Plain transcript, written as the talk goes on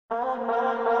El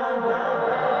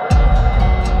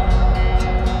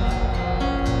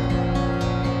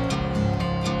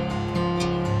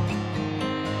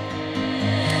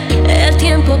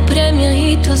tiempo premia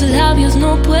y tus labios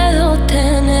no puedo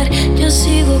tener. Yo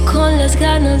sigo con las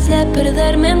ganas de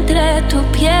perderme entre tu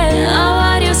piel. A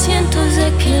varios cientos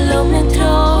de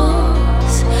kilómetros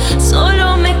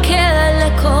solo me queda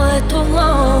el eco de tu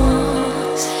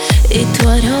voz y tu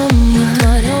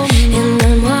aroma en la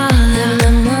almohada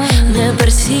me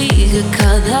persigue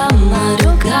cada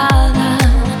madrugada.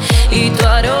 Y tu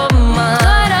aroma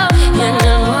en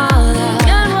la almohada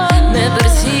me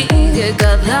persigue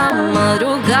cada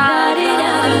madrugada.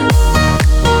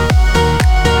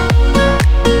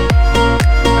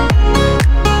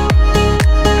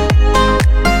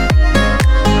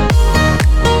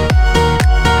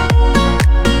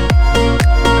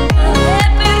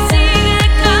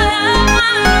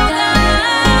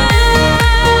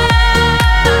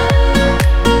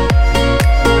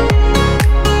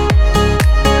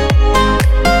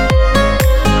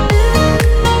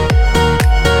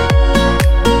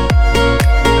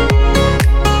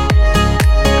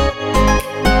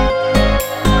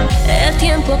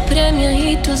 Premia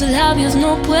y tus labios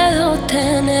no puedo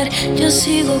tener. Yo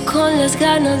sigo con las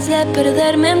ganas de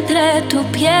perderme entre tu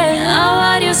piel. A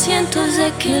varios cientos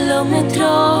de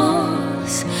kilómetros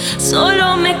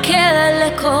solo me queda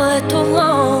el eco de tu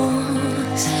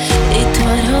voz y tu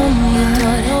aroma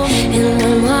en la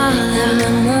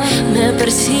almohada me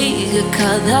persigue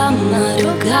cada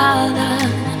madrugada.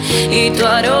 Y tu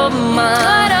aroma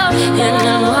en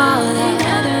la almohada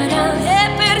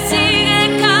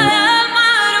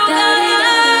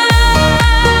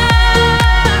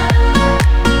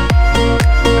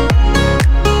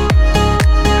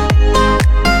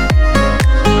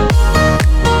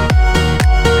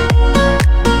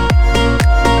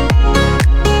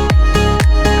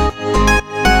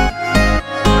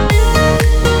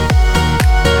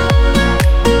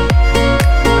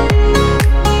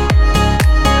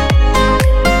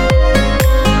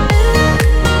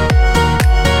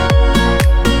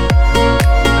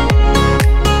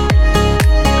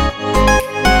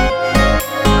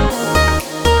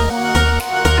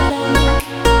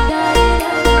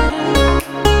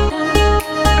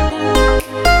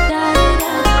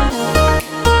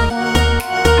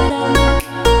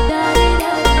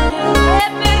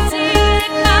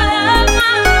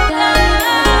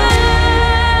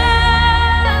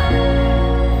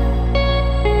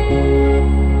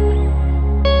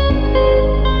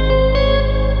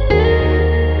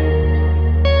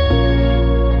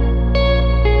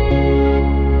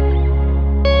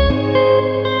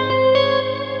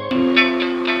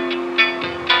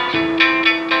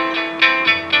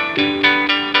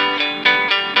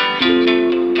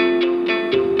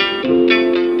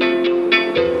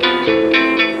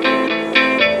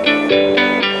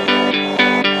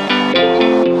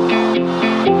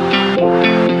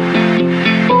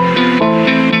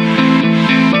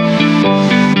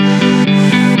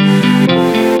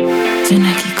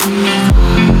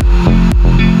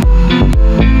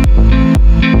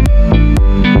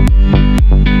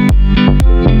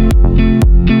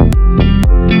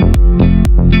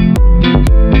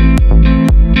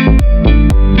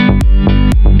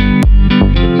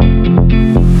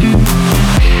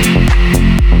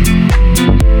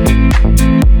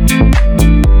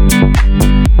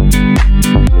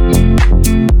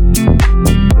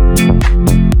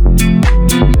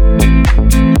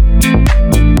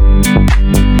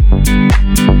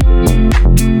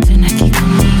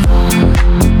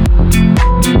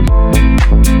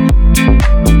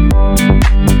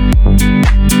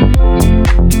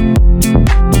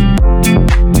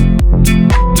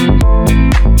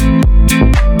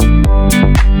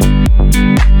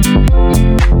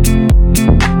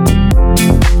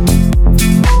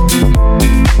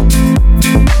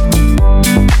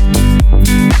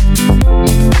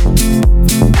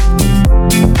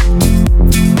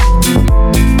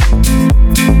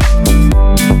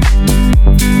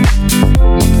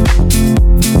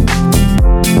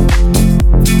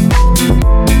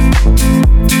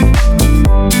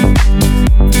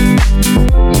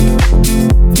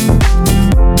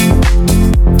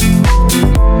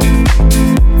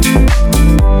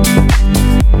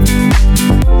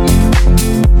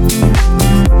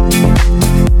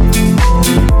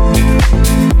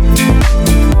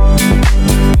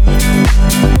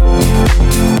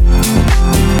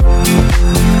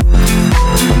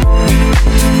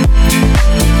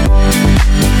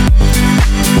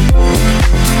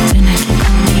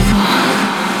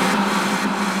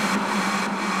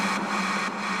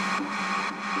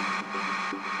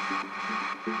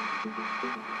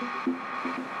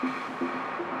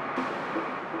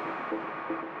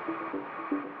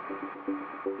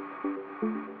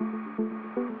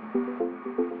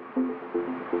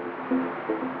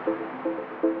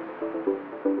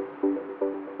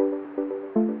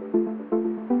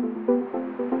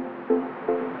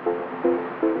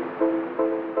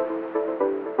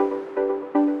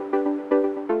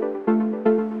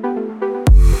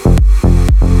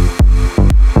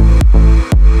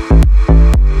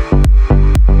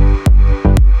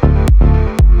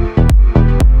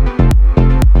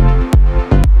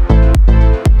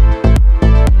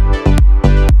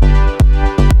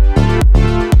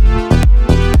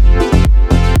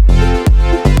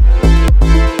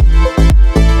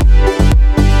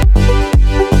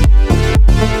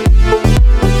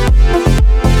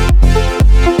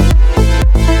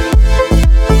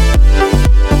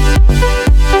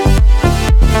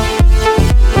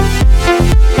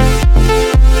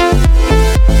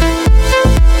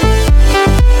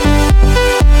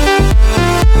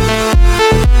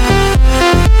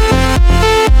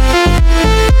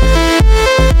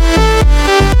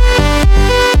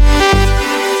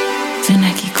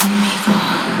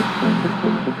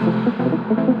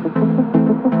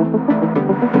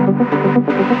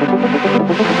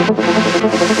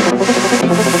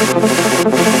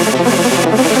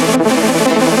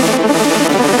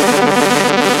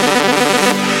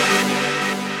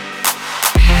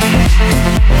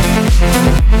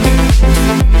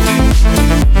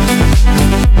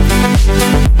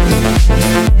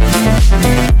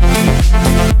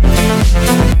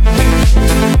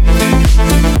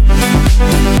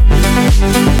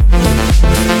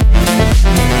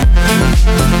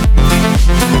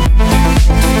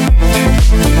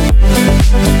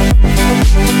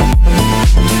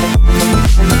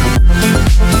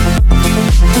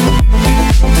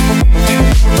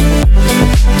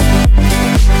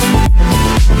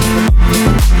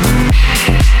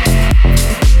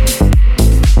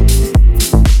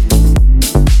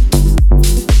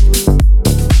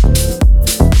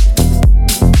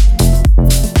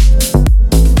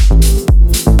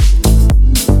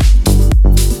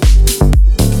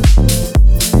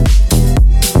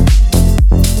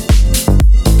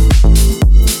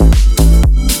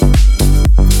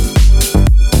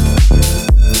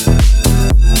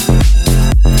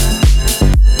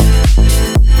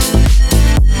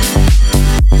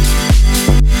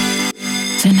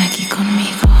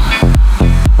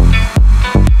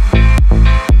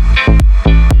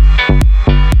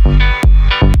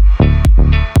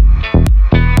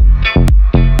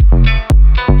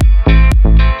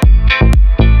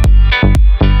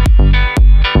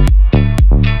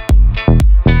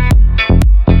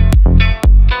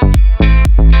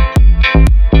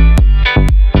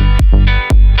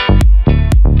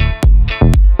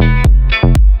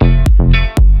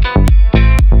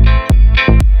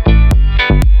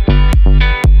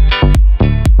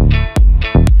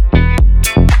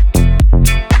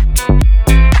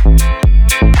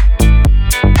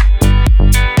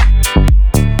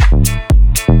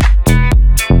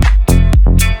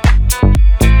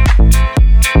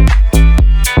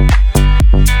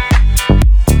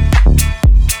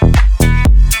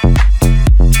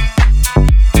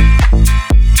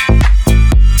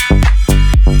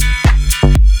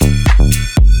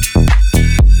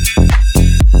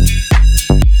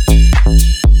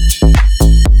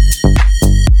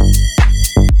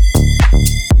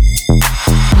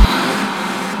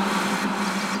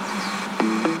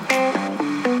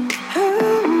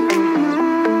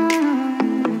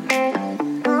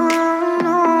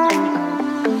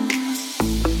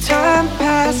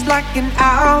like an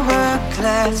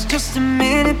hourglass. Just a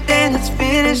minute, then it's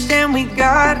finished, and we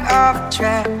got off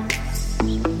track.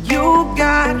 You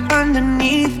got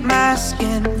underneath my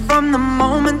skin from the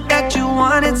moment that you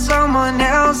wanted someone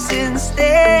else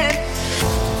instead.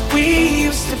 We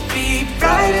used to be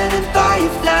brighter than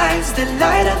fireflies that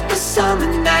light up the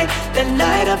summer night, that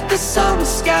light up the summer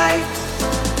sky.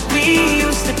 We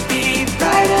used to be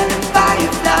brighter than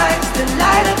fireflies that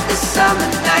light up the summer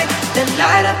night, that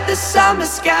light up the summer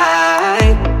sky.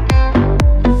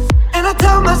 And I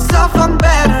tell myself I'm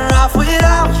better off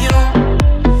without you,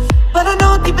 but I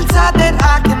know deep inside that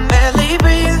I can barely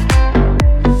breathe.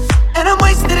 And I'm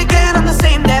wasted again on the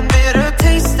same damn bitter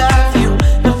taste of you,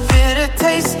 the bitter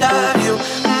taste of you.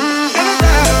 And I'm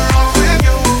better off with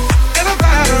you, and I'm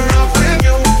better off with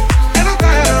you, and I'm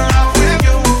better off with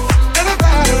you, and I'm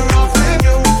better off with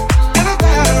you, and I'm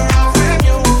better off with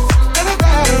you, and I'm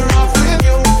better off with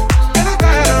you, and I'm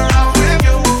better off with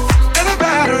you, and I'm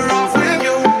better off with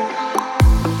you.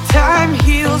 Time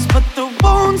heals, but the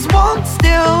wounds won't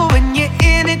still when you're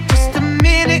in it just a minute.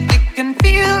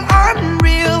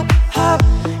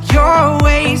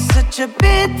 a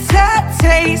bitter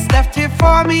taste left here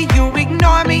for me. You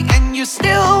ignore me and you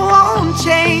still won't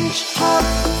change.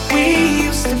 We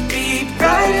used to be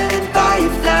brighter than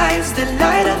fireflies that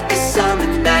light up the summer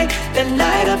night, that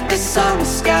light up the summer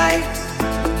sky.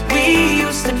 We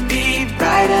used to be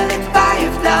brighter than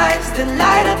fireflies that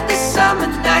light up the summer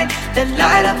night, that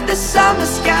light up the summer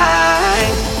sky.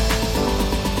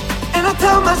 And I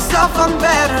tell myself I'm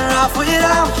better off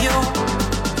without you,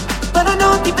 but I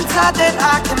know deep inside that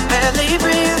I can barely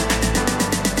breathe.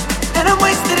 And I'm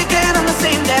wasted again on the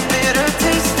same damn bitter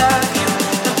taste of you,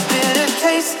 the bitter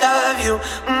taste of you.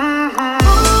 And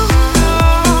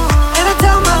I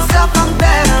tell myself I'm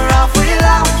better off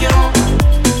without you,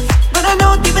 but I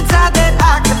know deep inside that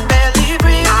I can barely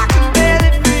breathe. I can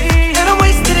barely breathe. And I'm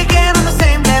wasted again on the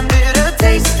same damn bitter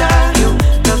taste of you,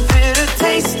 the bitter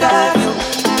taste of you.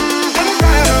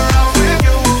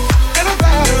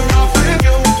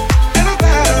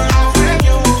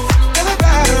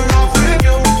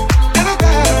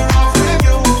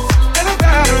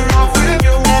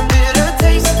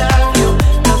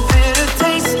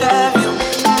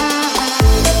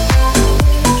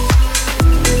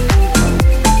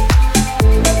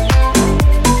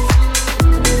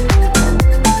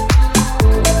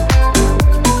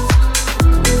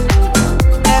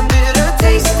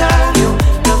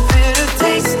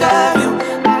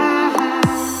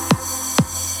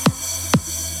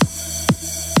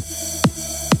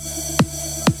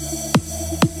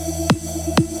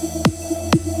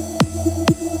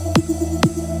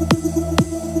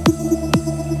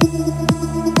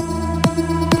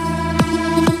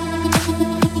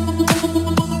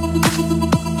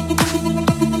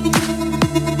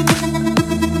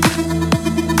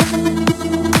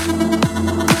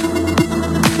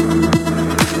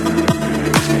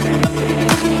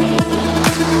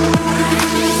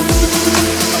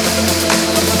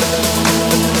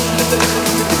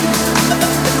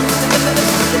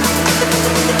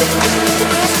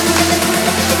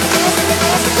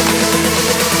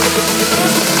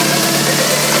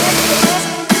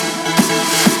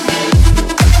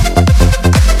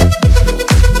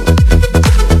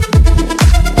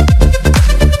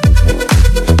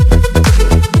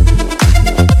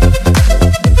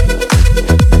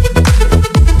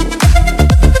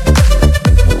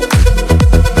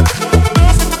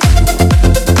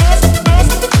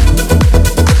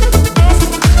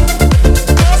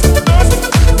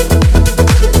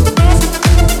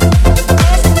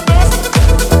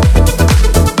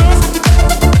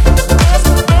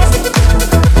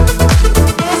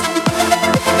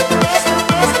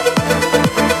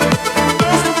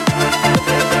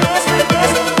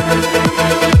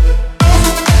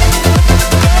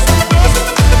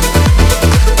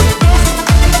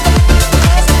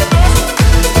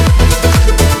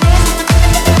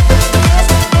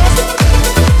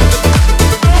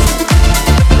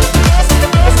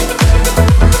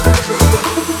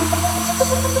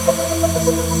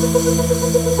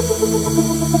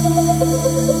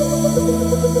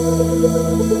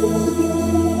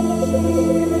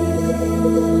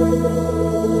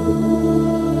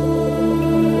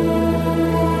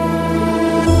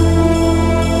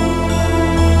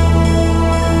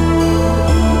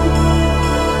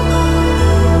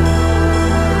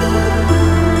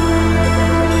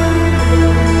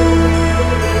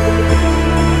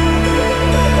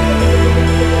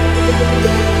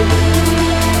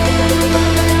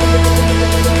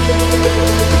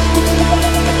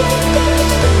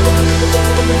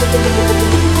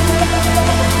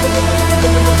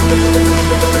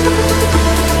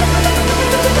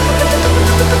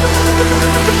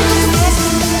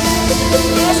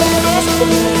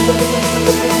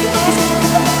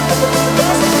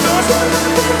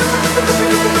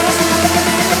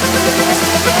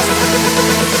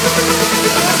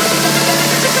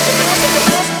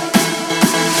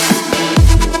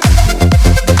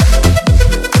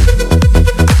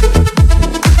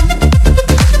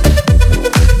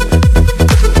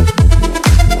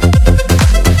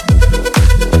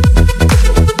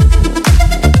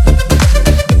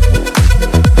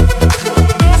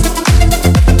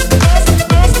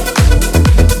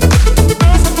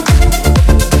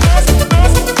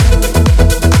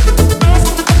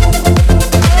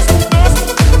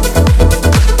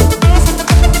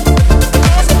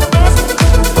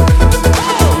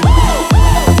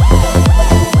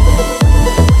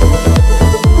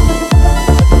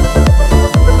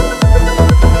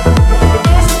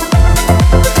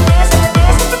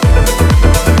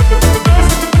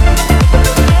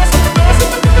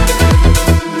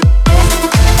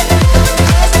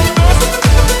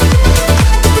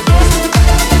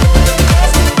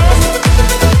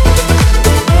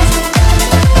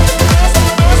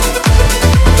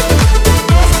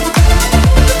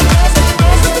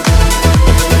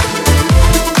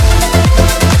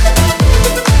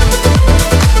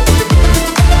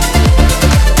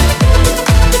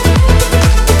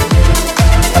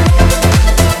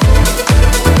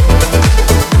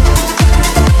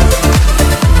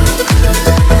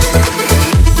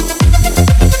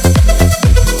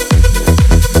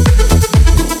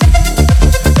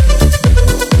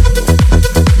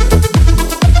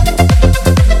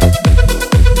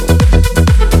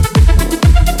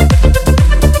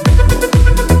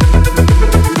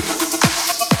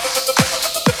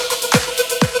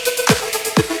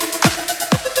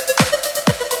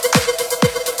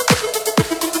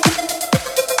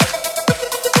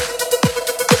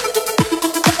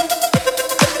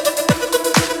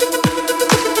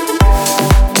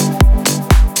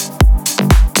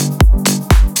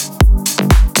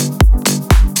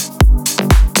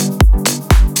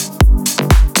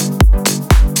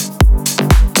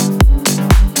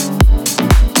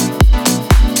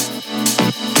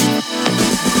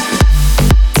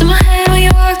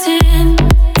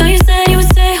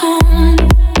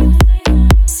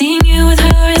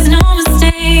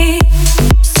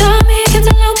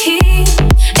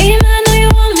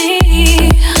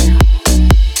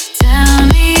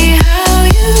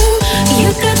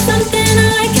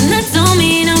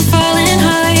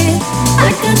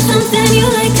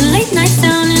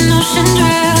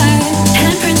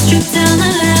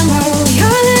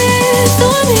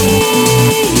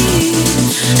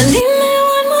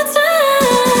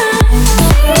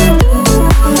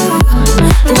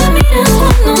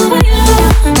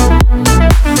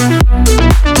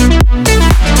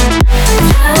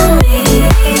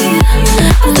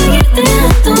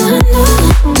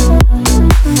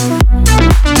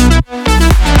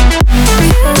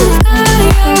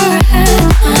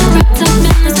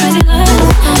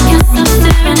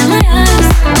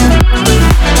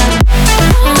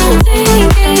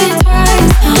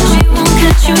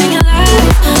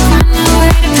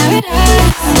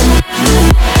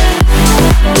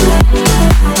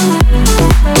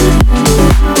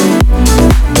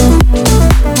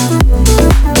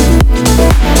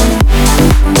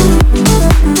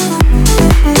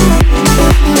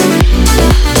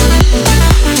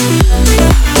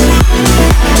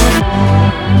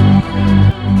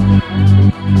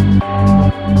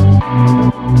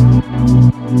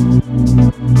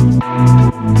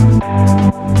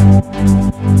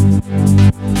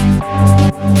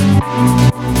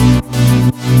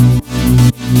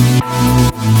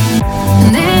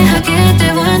 Deja que te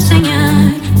voy a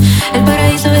enseñar. El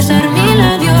paraíso besar mis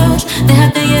labios.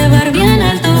 Déjate llevar bien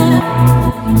alto.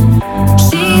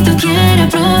 Si tú quieres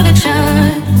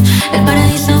aprovechar, el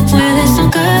paraíso puedes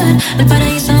tocar, el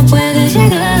paraíso puedes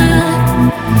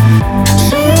llegar.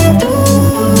 Si tú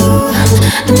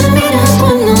me miras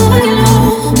cuando bailo,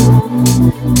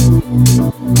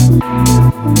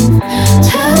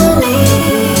 tell me,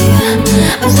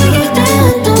 voy a seguirte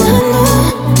antojando.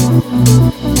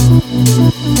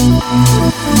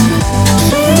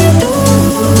 Si tú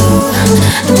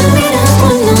me miras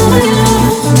cuando bailo,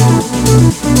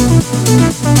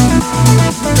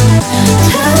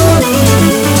 tell me,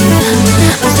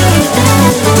 voy a seguirte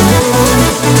antojando.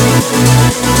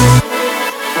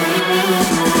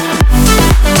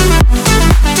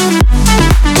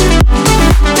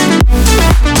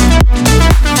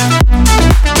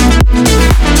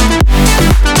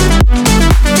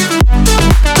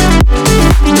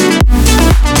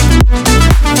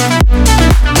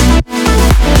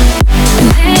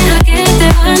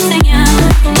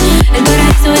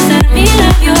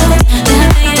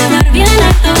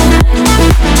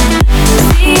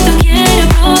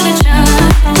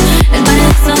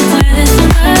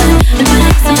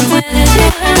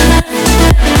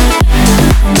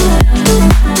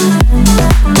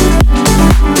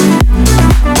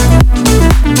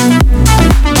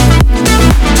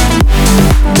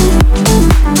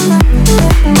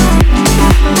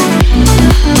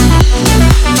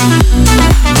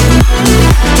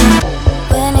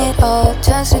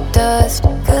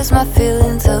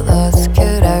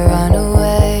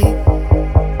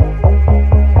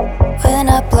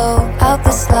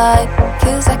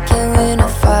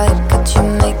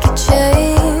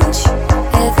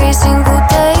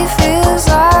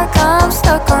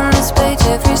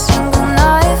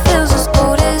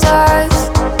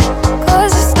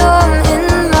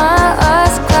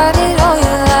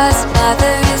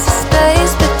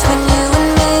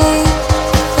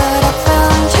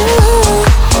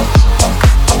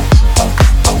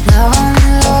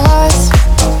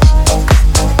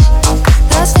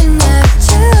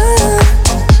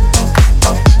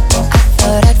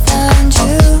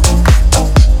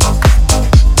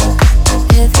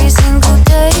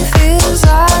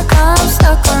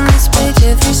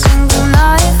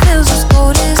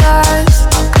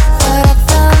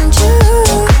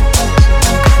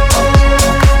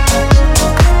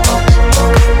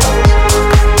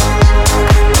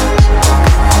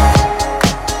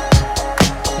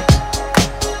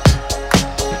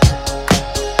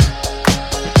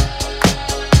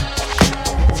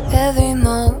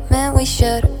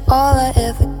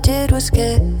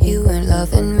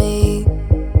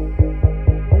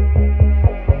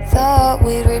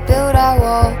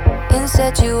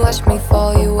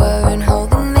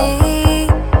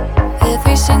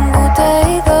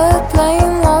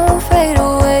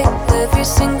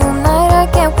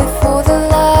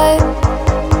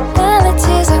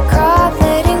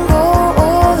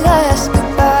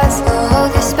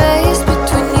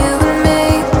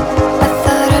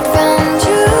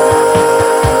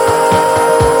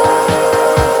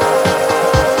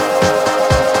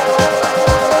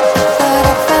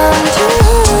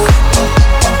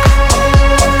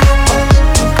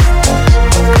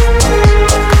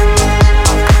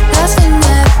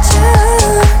 Nothing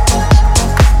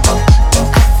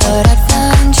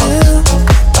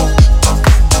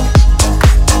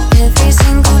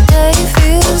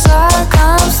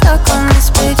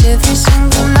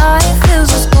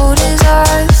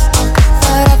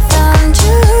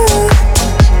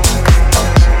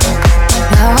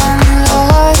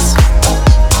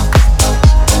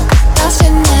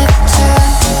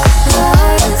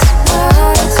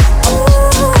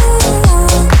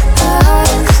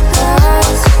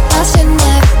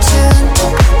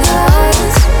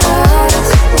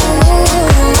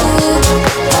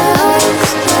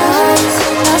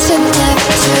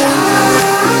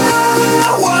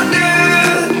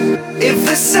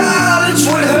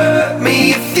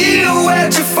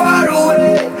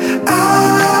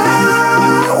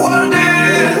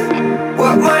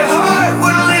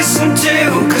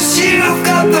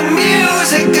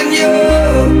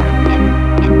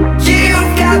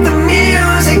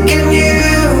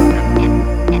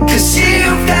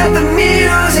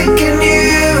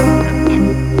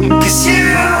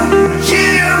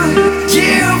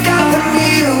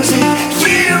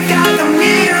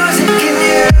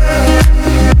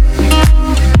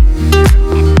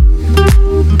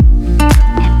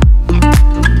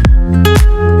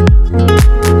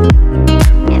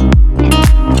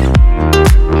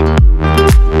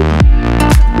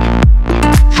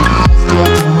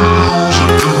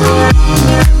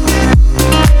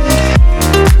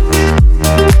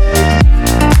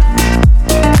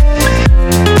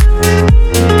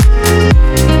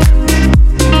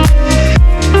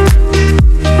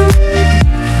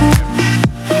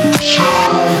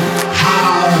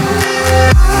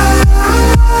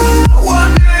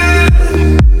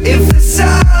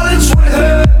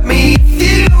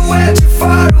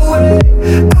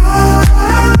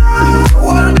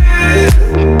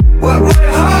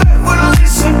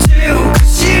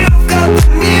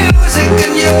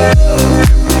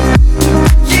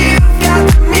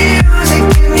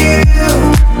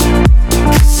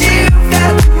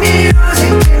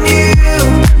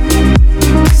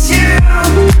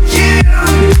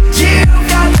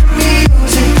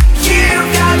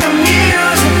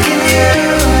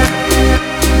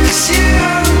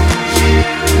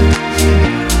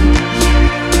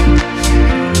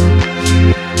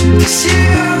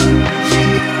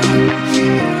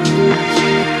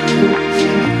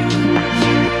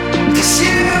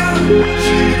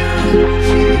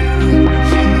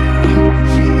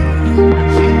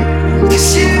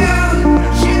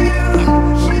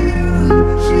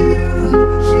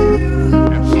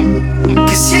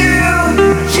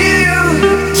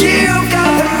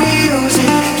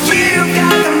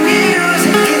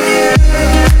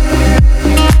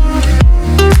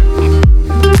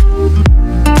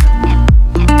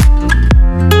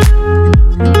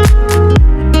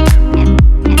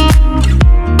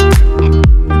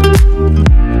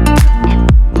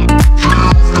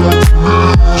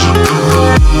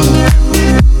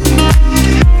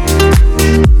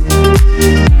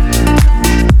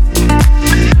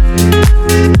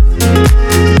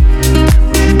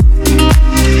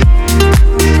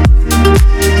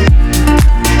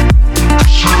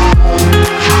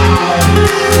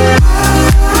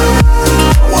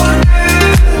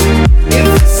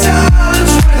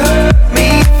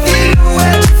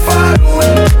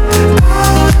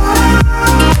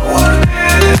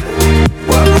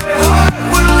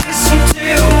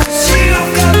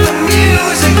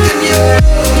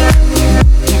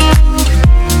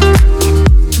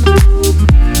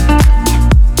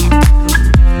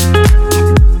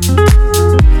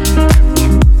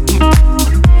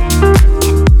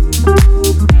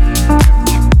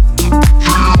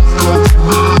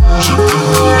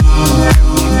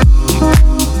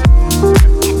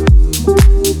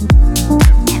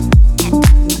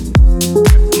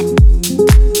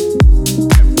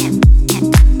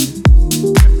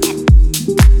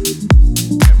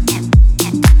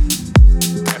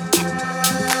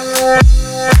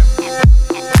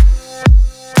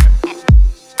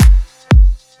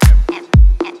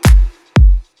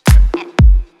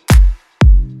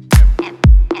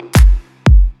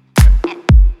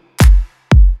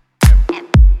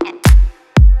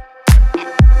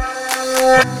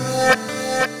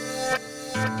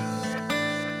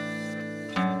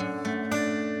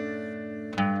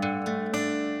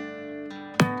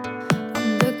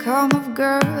calm of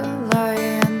girl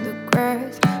lying in the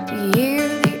grass. We hear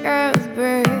the earth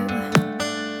breathe.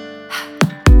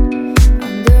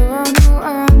 Under our new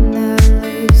one that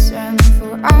listen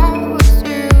for hours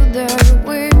through the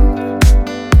wind.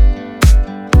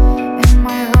 And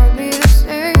my heart beat the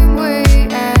same way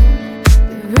as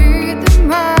the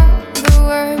rhythm of the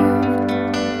wind.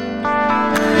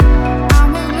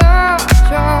 I'm a love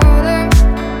shoulder.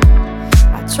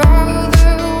 I travel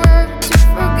the world to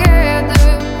forget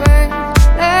the pain.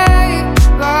 Lay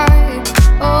by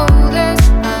all this,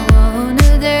 I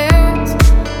wanna dance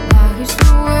life's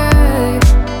away.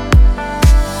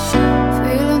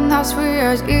 Feeling as free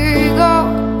as ego,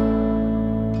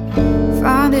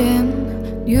 finding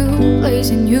new place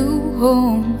and new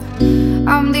home.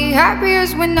 I'm the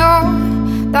happiest when all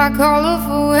that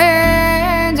colorful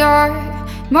hands are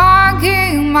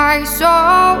marking my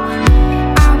soul.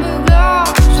 I'm a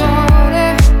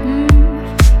globetrotter.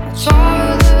 I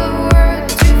travel the world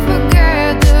to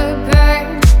forget the pain.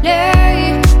 Lay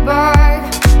by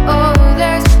all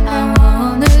this, I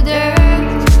wanna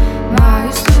dance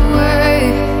miles away.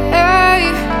 Hey,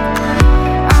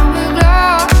 I'm a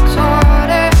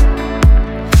globetrotter.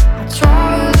 I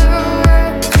travel the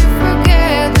world to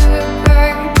forget the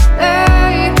pain.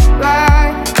 Lay by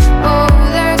all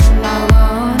this, I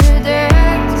wanna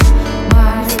dance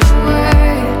miles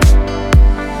away.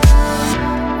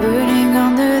 Burning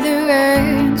under the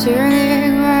rain,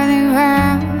 turning, running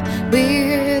round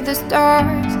with the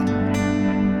stars.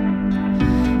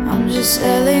 I'm just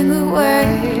sailing away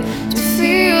to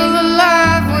feel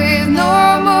alive with no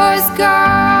more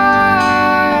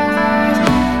scars.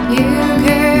 You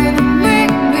can't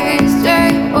make me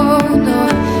stay, oh no.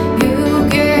 You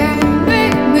can't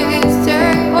make me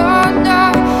stay, oh no.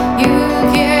 You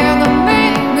can't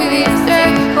make me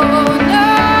stay, oh no.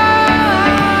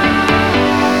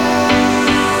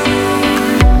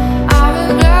 I'm a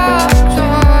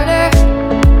globetrotter.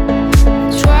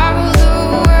 Travel the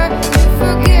world to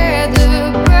forget the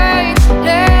pain.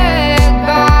 Led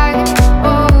by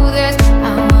all this,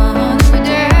 I wanna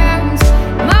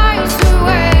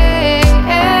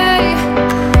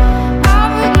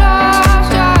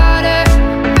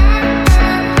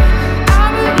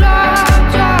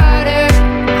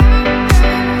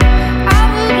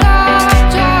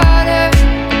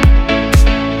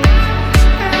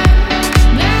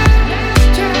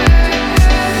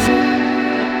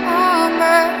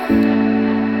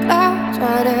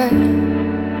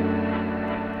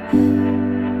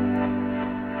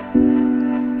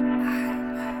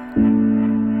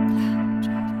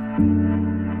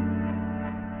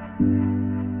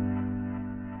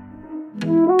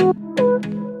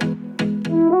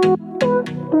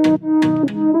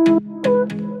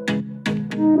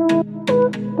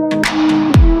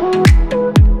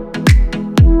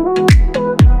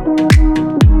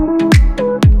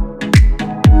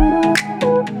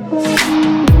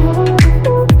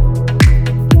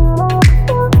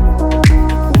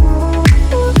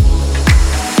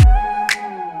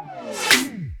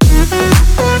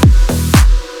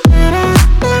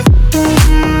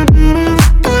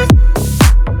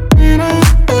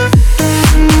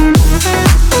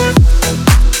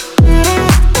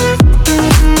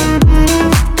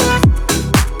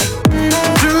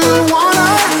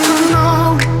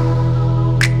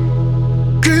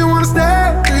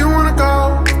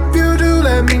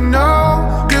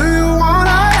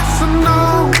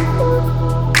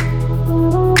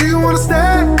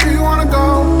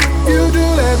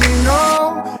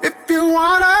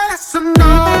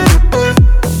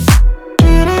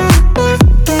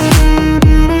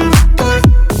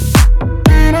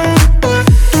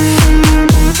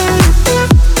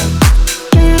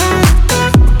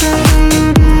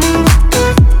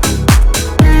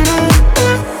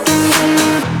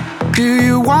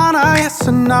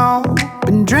snow.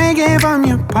 Been drinking from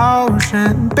your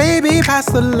potion. Baby, pass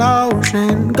the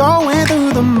lotion. Going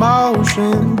through the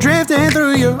motion. Drifting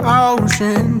through your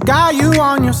ocean. Got you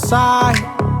on your side.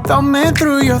 Thumbing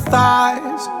through your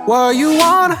thighs. What you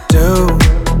wanna do?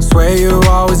 Swear you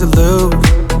always aloof.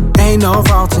 Ain't no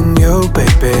fault in you,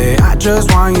 baby. I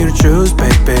just want you to choose,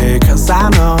 baby. Cause I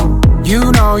know you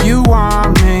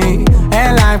want me.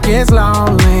 And life gets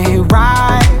lonely,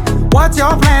 right? What's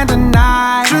your plan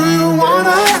tonight? Do you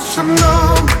wanna let some know?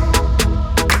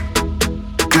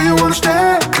 Do you wanna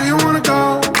stay? Do you wanna go?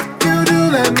 You do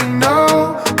let me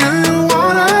know. Do you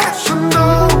wanna let some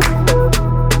know?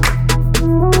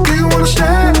 Do you wanna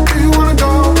stay? Do you wanna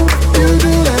go? You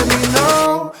do let me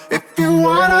know. If you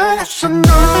wanna let some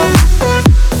know.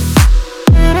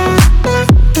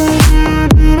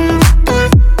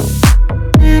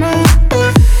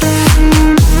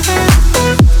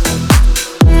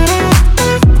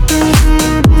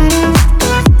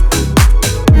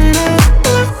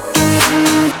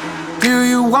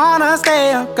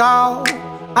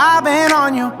 I've been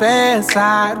on your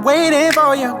bedside, waiting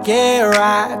for your get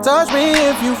right. Touch me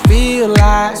if you feel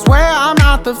like. Swear I'm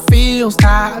not the feels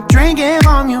type. Drinking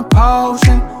from your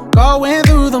potion, going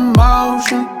through the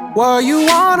motion. What you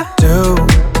wanna do?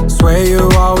 Swear you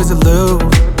always aloof.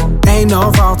 Ain't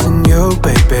no fault in you,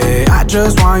 baby. I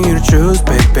just want you to choose,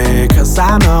 baby. Cause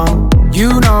I know you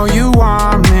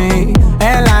want me.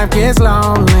 And life gets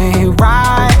lonely,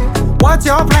 right? What's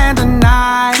your plan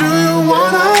tonight? Do you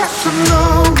wanna let some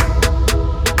know?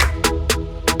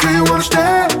 Do you wanna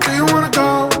stay? Do you wanna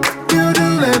go? You do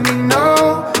let me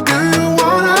know. Do you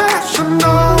wanna let some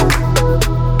know?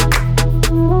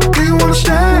 Do you wanna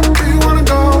stay? Do you wanna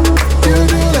go? You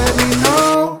do let me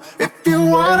know. If you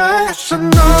wanna let some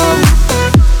know.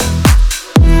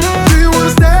 Do you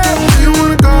wanna stay? Do you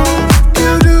wanna go?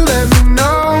 You do let me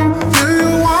know. Do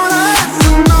you wanna let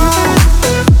some know?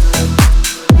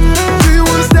 Do you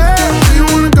wanna stay? Do you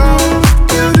wanna go?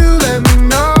 You do let me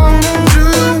know. Do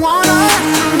you wanna let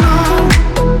some know?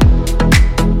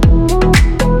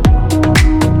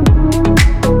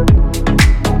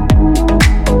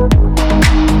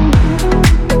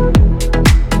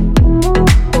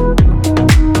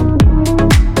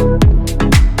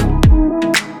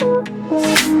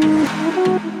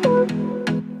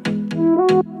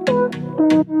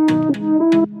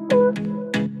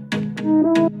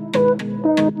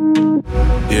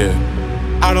 Yeah,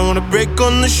 I don't wanna break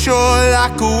on the shore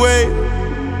like a wave,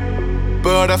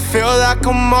 but I feel like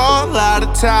I'm all out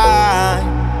of time.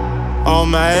 All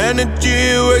my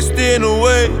energy wasting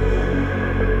away,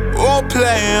 all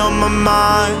play on my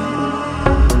mind.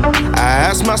 I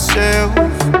ask myself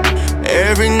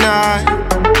every night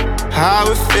how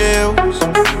it feels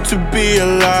to be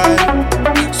alive.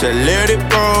 So let it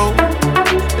roll,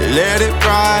 let it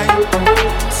ride.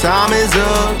 Time is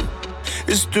up,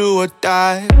 it's do or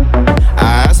die.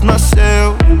 I ask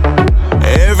myself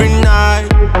every night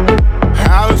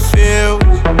how it feels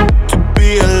to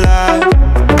be alive.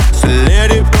 So let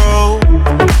it roll,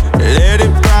 let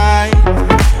it ride.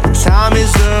 Time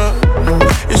is up,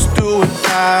 it's do or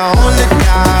die. Only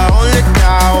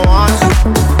die once.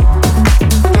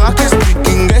 Clock is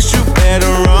ticking, guess you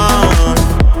better run.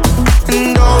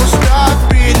 And don't stop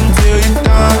breathing till you're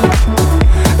done.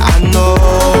 I know,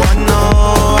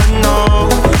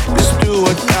 it's do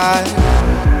or die.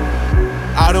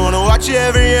 I don't wanna watch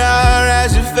every hour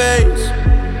as it fades,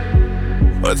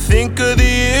 or think of the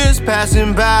years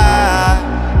passing by.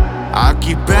 I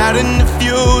keep adding the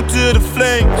fuel to the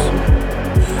flames.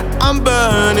 I'm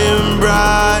burning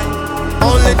bright.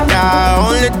 Only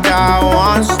die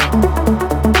once.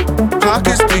 Clock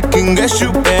is ticking, guess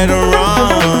you better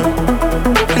run.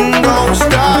 And don't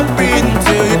stop breathing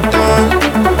till you're done.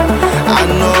 I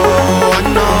know.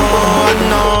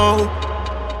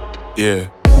 Yeah.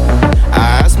 I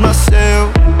ask myself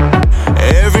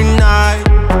every night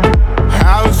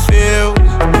how it feels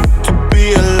to be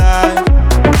alive.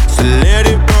 So let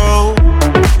it roll,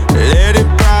 let it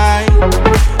ride.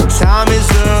 Time is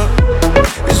up,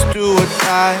 it's do or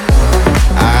die.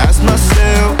 I ask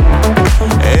myself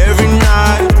every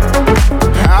night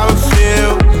how it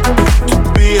feels to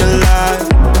be alive.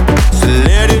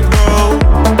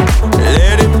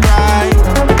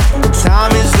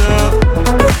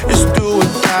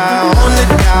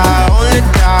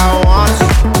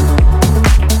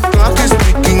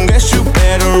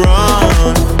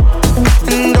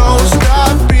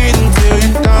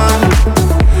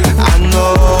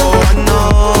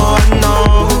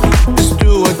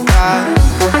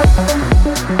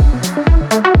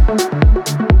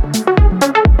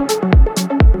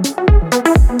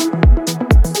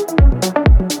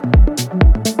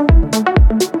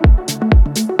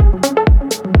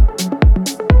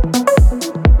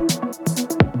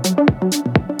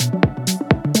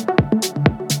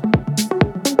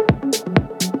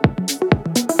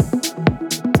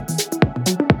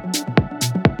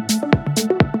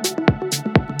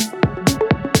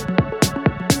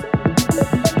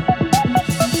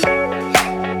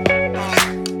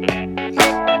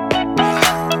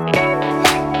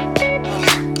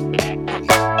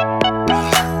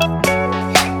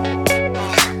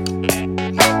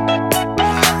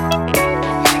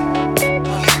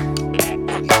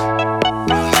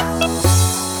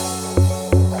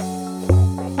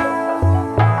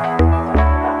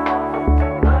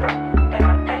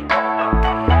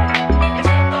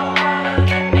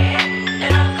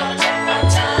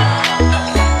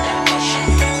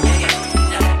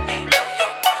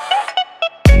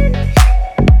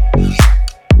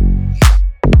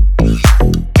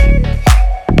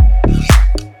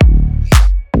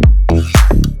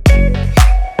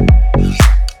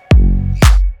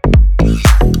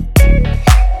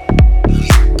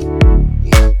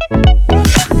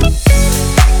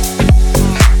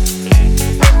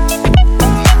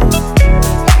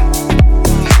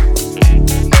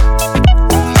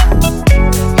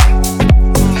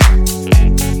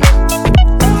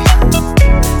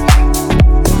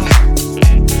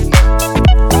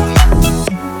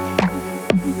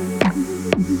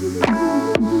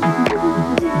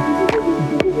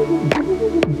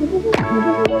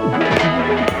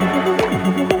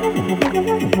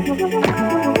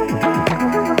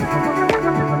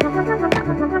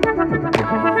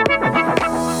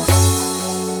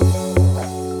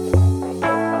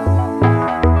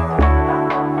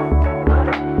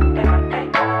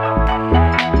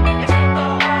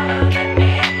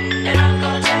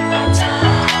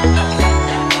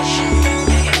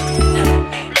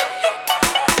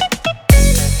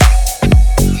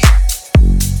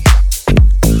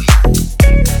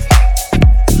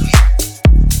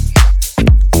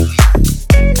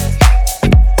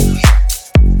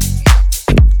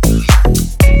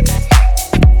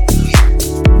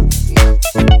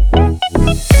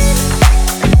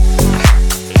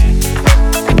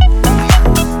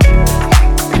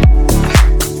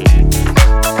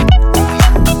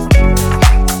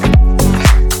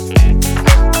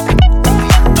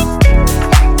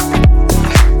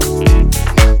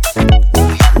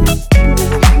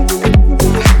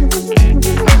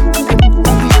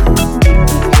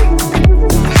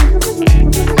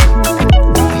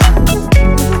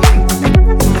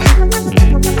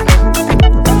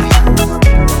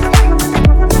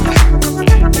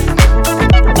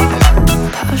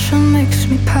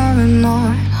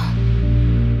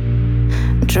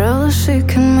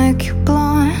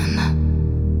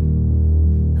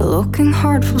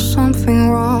 something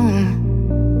wrong,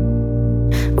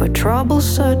 where trouble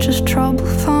searches, trouble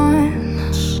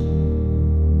finds.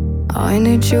 I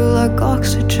need you like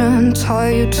oxygen. Tie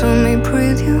you to me,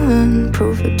 breathe you in.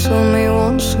 Prove it to me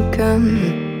once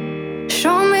again.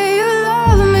 Show me you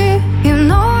love me. You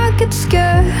know I get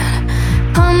scared.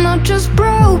 I'm not just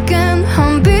broken,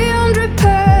 I'm beyond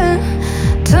repair.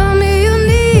 Tell me you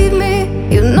need me.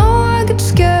 You know I get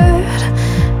scared.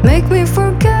 Make me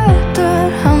forget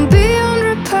that I'm beyond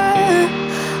repair.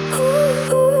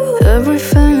 Ooh,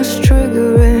 everything is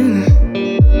triggering.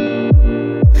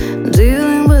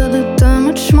 Dealing with the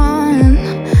damaged mind.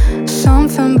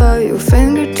 Something about your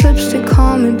fingertips, they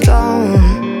calm me down.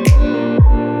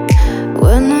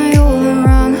 When I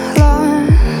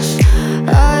overanalyze,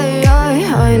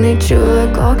 I need you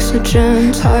like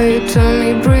oxygen. Tie you to me,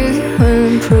 breathe you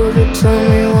in. Prove it to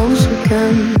me once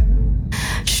again.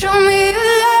 Show me you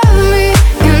love me.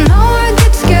 You know I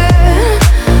get scared.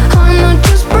 I'm not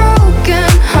just broken,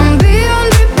 I'm beyond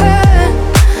repair.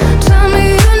 Tell me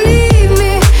you need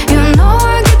me. You know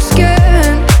I get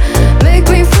scared. Make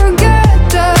me forget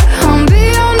that I'm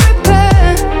beyond repair.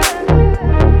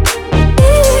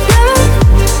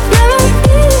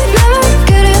 Never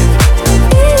get it. Never get it.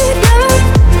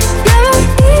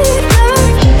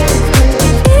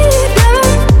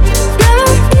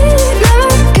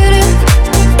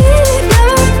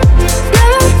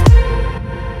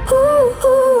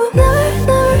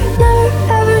 Never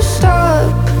ever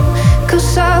stop.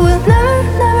 'Cause I will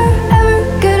never ever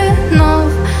get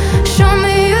enough. Show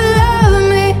me you love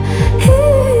me.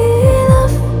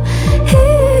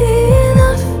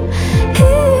 Enough.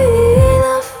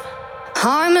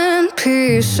 I'm in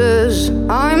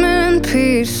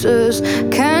pieces.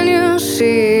 Can you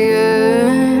see